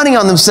spend money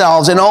on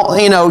themselves, and all,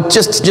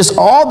 just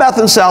all about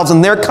themselves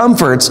and their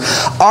comforts,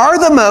 are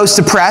the most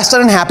depressed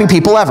and unhappy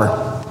people ever.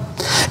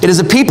 It is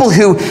a people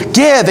who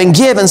give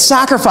and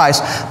sacrifice.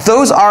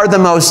 Those are the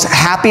most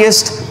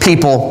happiest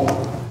people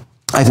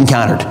I've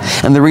encountered.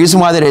 And the reason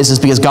why that is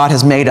because God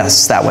has made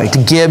us that way,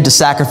 to give, to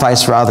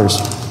sacrifice for others.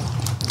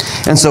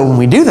 And so when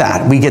we do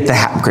that, we get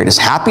the greatest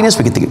happiness,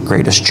 we get the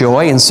greatest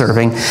joy in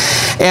serving.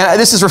 And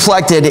this is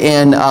reflected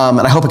in, and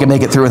I hope I can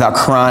make it through without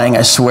crying.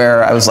 I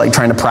swear I was like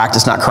trying to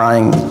practice not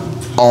crying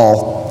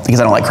because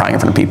I don't like crying in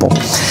front of people.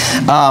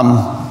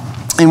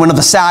 In one of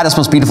the saddest,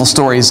 most beautiful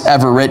stories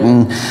ever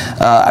written,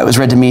 it was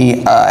read to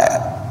me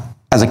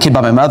as a kid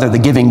by my mother, The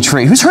Giving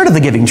Tree. Who's heard of The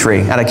Giving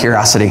Tree, out of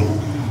curiosity?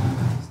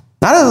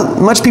 Not as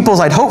much people as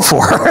I'd hoped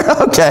for.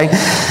 Okay,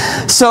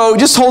 so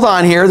just hold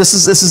on here. This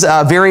is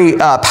a very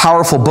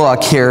powerful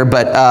book here,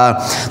 but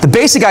the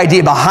basic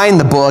idea behind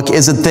the book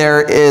is that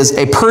there is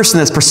a person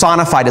that's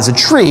personified as a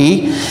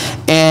tree,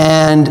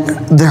 and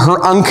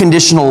her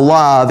unconditional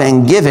love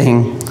and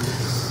giving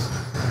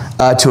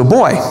to a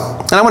boy.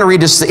 And I want to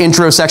read just the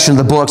intro section of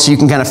the book so you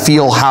can kind of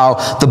feel how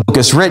the book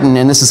is written,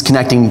 and this is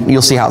connecting.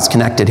 You'll see how it's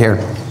connected here.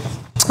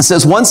 It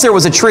says, once there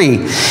was a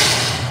tree,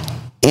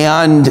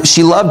 and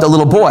she loved a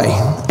little boy.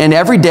 And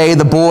every day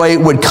the boy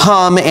would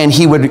come and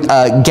he would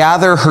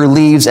gather her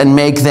leaves and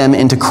make them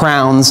into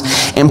crowns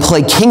and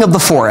play king of the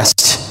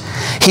forest.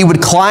 He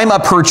would climb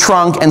up her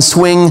trunk and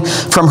swing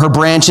from her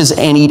branches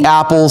and eat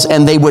apples,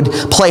 and they would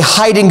play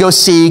hide and go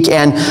seek,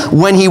 and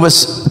when he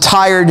was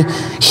tired,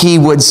 he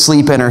would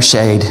sleep in her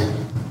shade.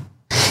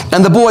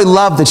 And the boy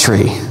loved the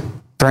tree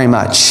very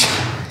much,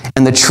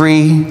 and the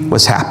tree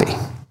was happy.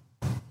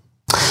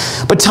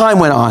 But time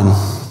went on,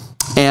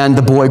 and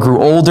the boy grew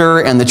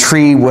older, and the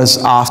tree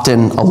was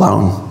often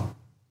alone.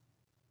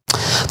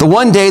 The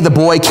one day the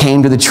boy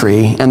came to the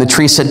tree, and the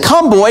tree said,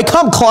 "Come, boy,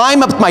 come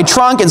climb up my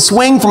trunk and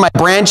swing from my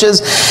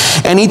branches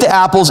and eat the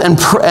apples and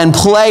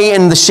play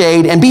in the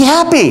shade and be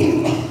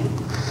happy."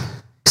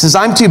 He says,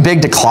 "I'm too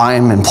big to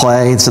climb and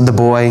play," said the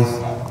boy.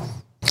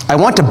 "I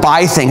want to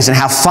buy things and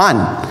have fun.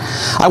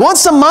 I want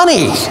some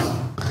money.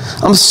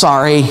 I'm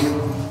sorry,"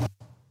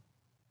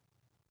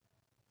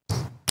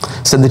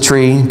 said the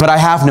tree, "but I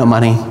have no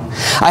money.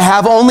 I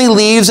have only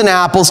leaves and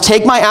apples.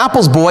 Take my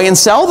apples, boy, and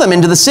sell them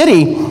into the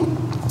city.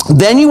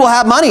 Then you will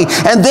have money,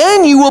 and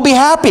then you will be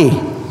happy."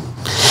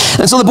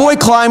 And so the boy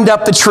climbed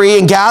up the tree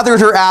and gathered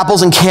her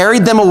apples and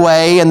carried them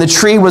away, and the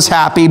tree was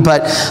happy,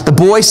 but the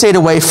boy stayed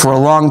away for a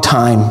long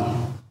time,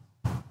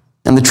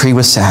 and the tree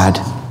was sad.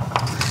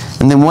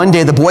 And then one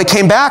day the boy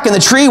came back, and the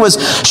tree was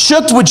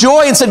shook with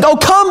joy and said, "Oh,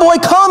 come, boy,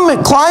 come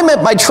and climb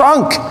up my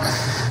trunk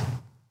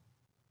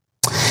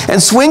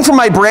and swing from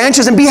my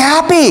branches and be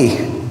happy."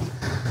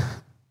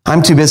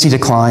 "I'm too busy to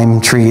climb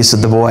trees,"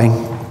 said the boy.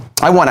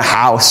 "I want a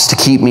house to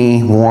keep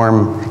me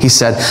warm," he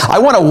said. "I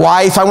want a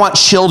wife. I want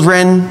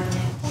children.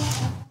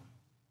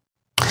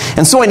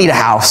 And so I need a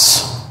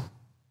house.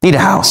 Need a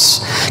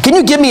house. Can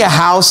you give me a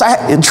house?"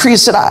 The tree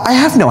said, I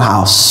have no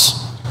house.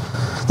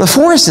 The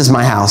forest is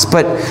my house,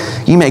 but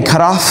you may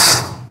cut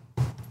off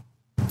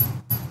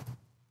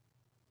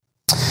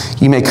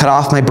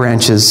my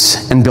branches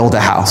and build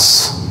a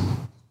house.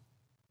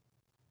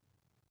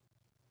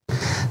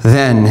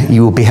 Then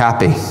you will be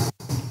happy."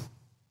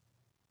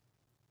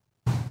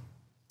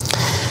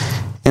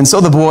 And so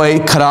the boy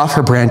cut off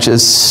her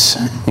branches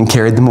and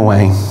carried them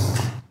away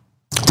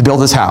to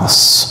build his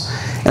house,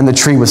 and the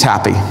tree was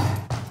happy.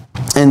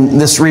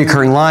 And this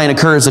recurring line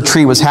occurs: the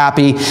tree was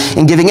happy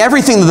in giving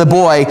everything to the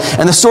boy,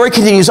 and the story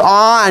continues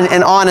on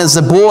and on as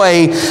the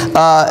boy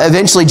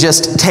eventually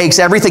just takes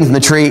everything from the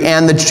tree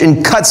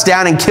and cuts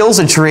down and kills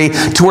a tree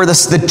to where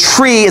the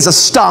tree is a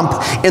stump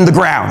in the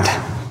ground.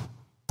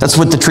 That's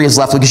what the tree is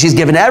left with, because she's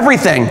given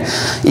everything,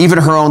 even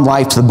her own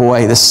life, to the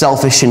boy, this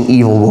selfish and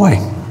evil boy.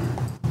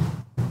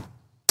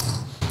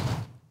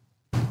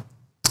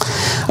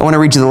 I want to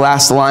read you the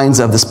last lines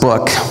of this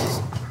book.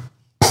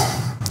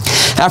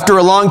 "After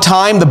a long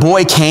time, the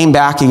boy came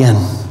back again.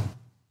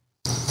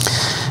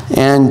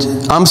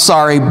 And 'I'm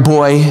sorry,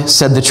 boy,'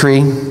 said the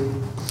tree,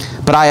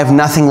 'but I have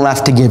nothing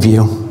left to give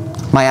you.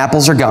 My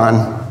apples are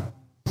gone.'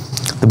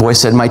 The boy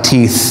said, 'My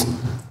teeth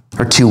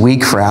are too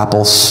weak for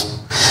apples.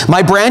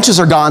 My branches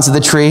are gone,' said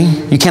the tree.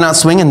 'You cannot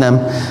swing in them.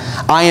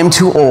 I am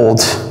too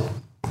old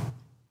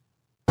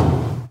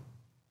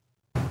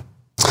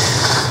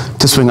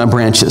to swing on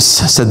branches,'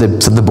 said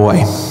the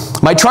boy.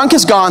 'My trunk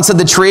is gone,' said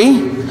the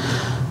tree.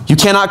 'You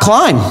cannot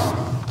climb.'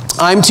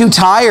 'I'm too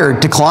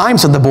tired to climb,'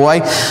 said the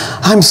boy.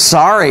 'I'm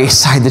sorry,'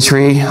 sighed the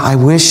tree. 'I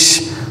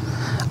wish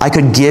I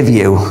could give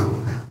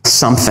you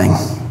something,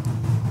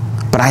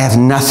 but I have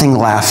nothing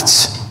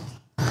left.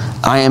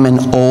 I am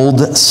an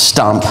old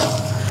stump.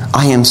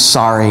 I am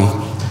sorry.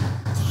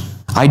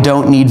 I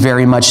don't need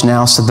very much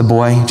now,' said the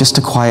boy. 'Just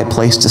a quiet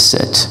place to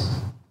sit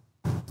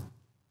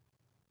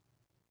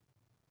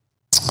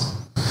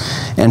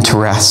and to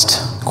rest.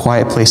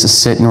 Quiet place to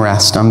sit and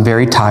rest. I'm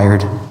very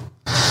tired.'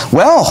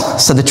 'Well,'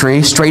 said the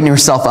tree, straightening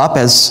herself up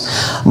as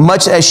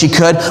much as she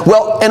could.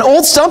 'Well, an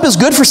old stump is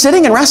good for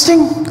sitting and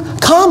resting.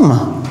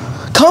 Come,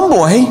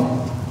 boy.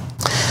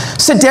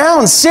 Sit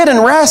down, sit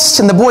and rest.'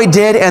 And the boy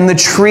did, and the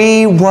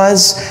tree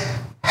was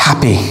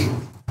happy.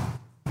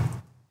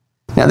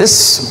 Now,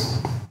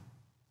 this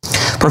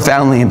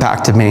profoundly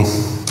impacted me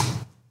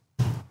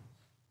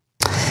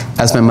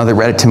as my mother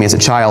read it to me as a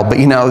child. But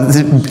I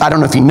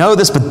don't know if you know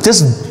this, but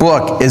this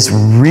book is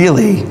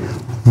really,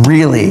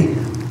 really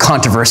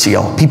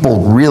controversial.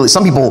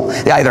 Some people,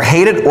 they either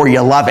hate it or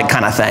you love it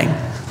kind of thing.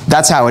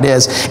 That's how it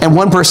is. And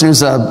one person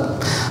who's a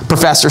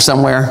professor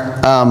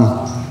somewhere,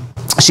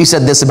 she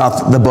said this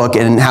about the book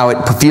and how it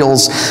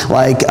feels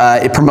like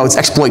it promotes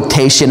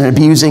exploitation and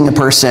abusing a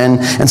person.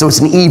 And so it's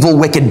an evil,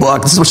 wicked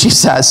book. This is what she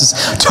says.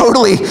 It's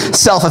totally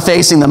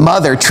self-effacing. The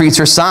mother treats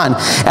her son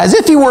as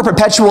if he were a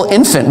perpetual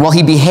infant, while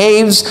he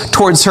behaves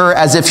towards her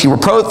as if he were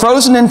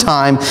frozen in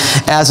time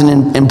as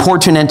an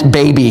importunate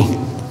baby.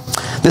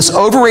 This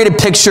overrated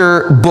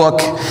picture book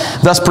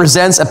thus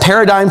presents a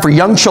paradigm for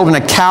young children,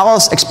 a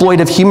callous,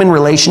 exploitive human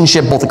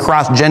relationship both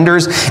across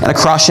genders and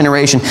across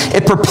generation.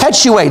 It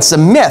perpetuates the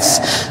myth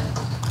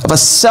of a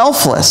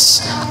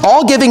selfless,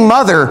 all-giving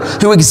mother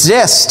who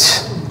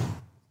exists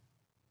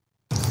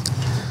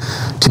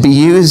to be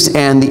used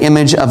and the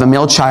image of a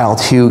male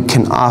child who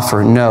can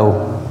offer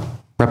no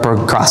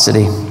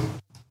reciprocity.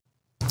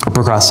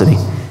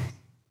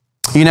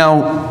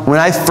 When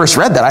I first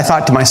read that, I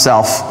thought to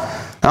myself,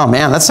 oh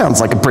man, that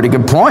sounds like a pretty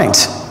good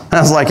point. And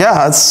I was like, yeah,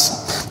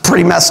 that's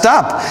pretty messed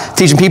up.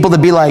 Teaching people to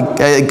be like,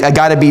 I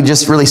got to be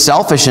just really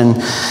selfish and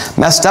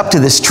messed up to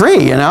this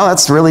tree,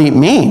 that's really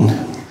mean.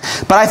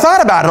 But I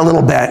thought about it a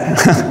little bit.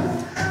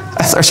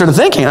 I started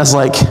thinking, I was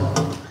like,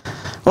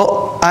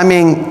 well, I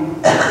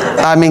mean,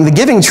 the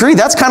giving tree,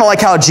 that's kind of like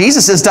how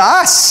Jesus is to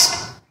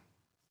us.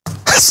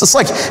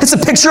 It's a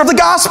picture of the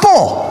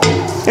gospel.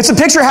 It's a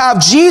picture of how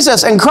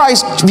Jesus and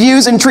Christ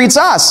views and treats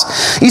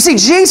us. You see,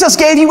 Jesus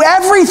gave you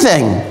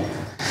everything.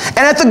 And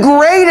at the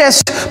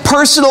greatest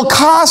personal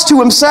cost to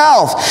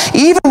himself.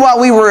 Even while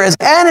we were his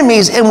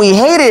enemies and we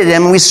hated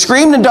him and we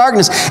screamed in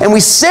darkness and we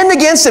sinned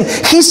against him,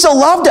 he still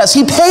loved us.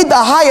 He paid the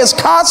highest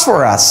cost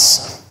for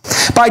us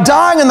by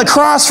dying on the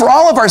cross for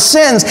all of our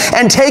sins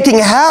and taking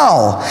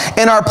hell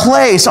in our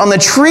place on the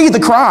tree of the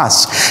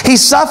cross. He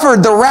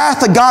suffered the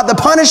wrath of God, the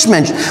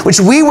punishment which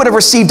we would have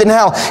received in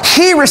hell.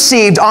 He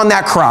received on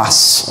that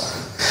cross.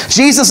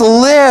 Jesus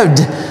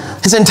lived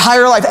his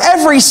entire life,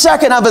 every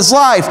second of his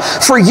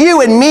life, for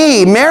you and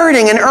me,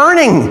 meriting and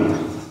earning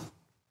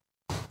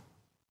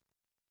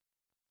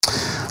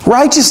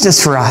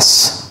righteousness for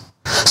us,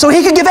 so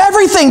he could give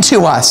everything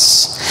to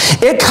us.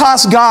 It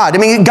cost God.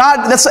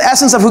 God, that's the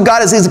essence of who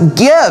God is. He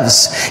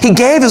gives. He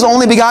gave his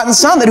only begotten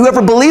Son, that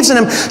whoever believes in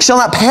him shall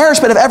not perish,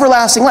 but have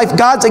everlasting life.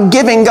 God's a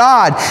giving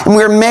God, and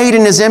we are made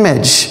in his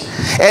image.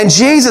 And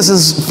Jesus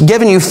has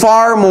given you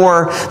far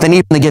more than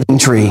even the giving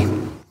tree.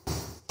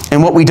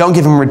 And what we don't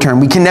give him in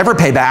return, we can never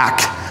pay back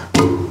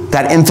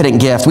that infinite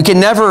gift. We can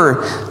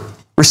never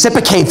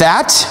reciprocate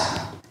that,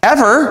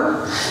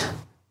 ever.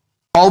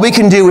 All we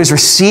can do is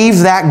receive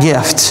that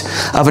gift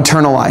of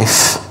eternal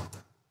life.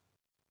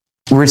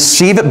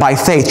 Receive it by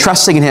faith,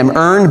 trusting in him,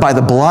 earned by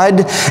the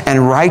blood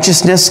and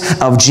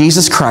righteousness of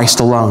Jesus Christ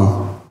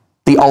alone,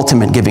 the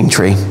ultimate giving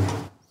tree.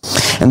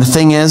 And the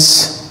thing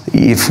is,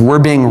 if we're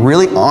being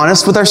really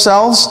honest with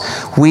ourselves,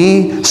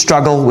 we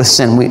struggle with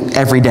sin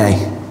every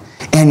day.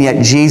 And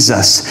yet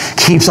Jesus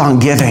keeps on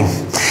giving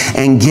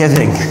and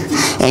giving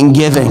and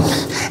giving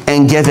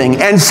and giving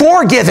and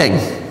forgiving,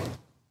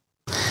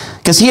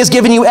 because he has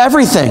given you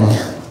everything.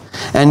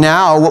 And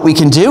now what we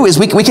can do is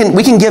we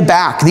can give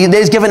back.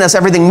 He's given us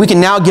everything. We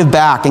can now give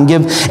back and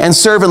give and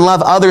serve and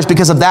love others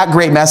because of that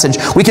great message.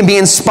 We can be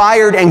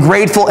inspired and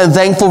grateful and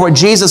thankful for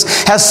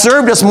Jesus has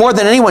served us more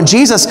than anyone.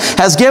 Jesus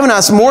has given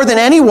us more than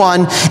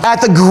anyone at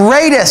the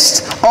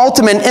greatest,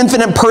 ultimate,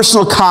 infinite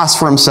personal cost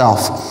for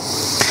himself.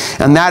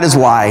 And that is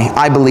why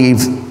I believe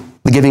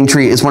The Giving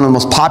Tree is one of the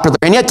most popular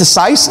and yet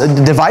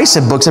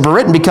divisive books ever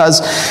written,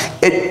 because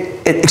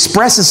it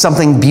expresses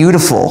something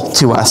beautiful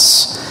to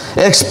us.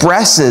 It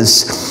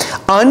expresses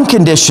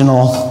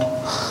unconditional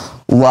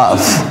love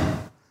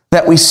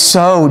that we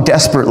so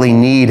desperately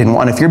need and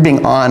want. If you're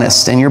being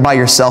honest and you're by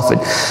yourself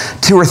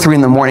at 2 or 3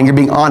 in the morning, you're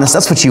being honest,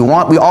 that's what you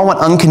want. We all want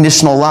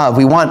unconditional love.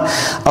 We want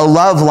a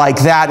love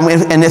like that.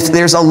 And if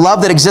there's a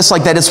love that exists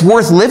like that, it's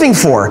worth living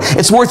for.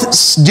 It's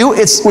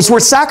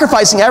worth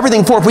sacrificing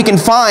everything for, if we can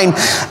find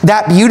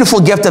that beautiful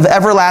gift of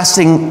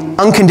everlasting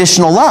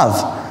unconditional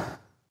love.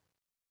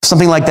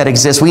 Something like that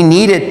exists. We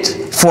need it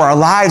for our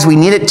lives. We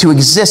need it to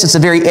exist. It's the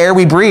very air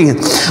we breathe.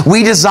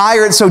 We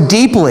desire it so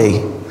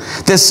deeply.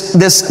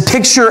 This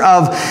picture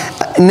of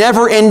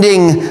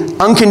never-ending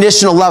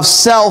unconditional love,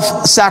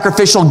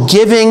 self-sacrificial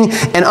giving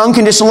and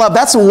unconditional love,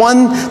 that's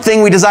one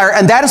thing we desire,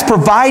 and that is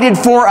provided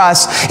for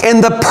us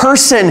in the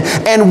person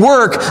and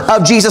work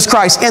of Jesus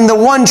Christ, in the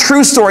one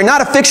true story,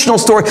 not a fictional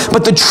story,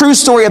 but the true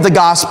story of the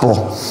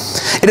gospel.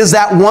 It is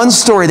that one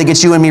story that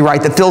gets you and me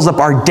right, that fills up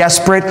our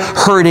desperate,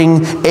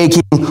 hurting,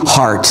 aching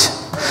heart.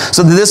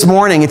 So this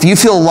morning, if you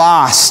feel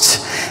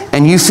lost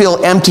and you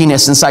feel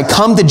emptiness inside,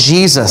 come to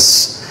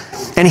Jesus,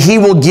 and he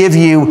will give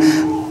you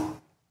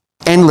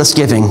endless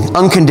giving,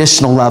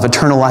 unconditional love,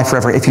 eternal life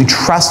forever. If you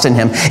trust in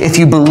him, if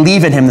you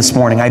believe in him this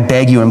morning, I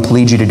beg you and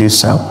plead you to do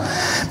so.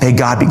 May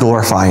God be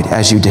glorified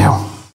as you do.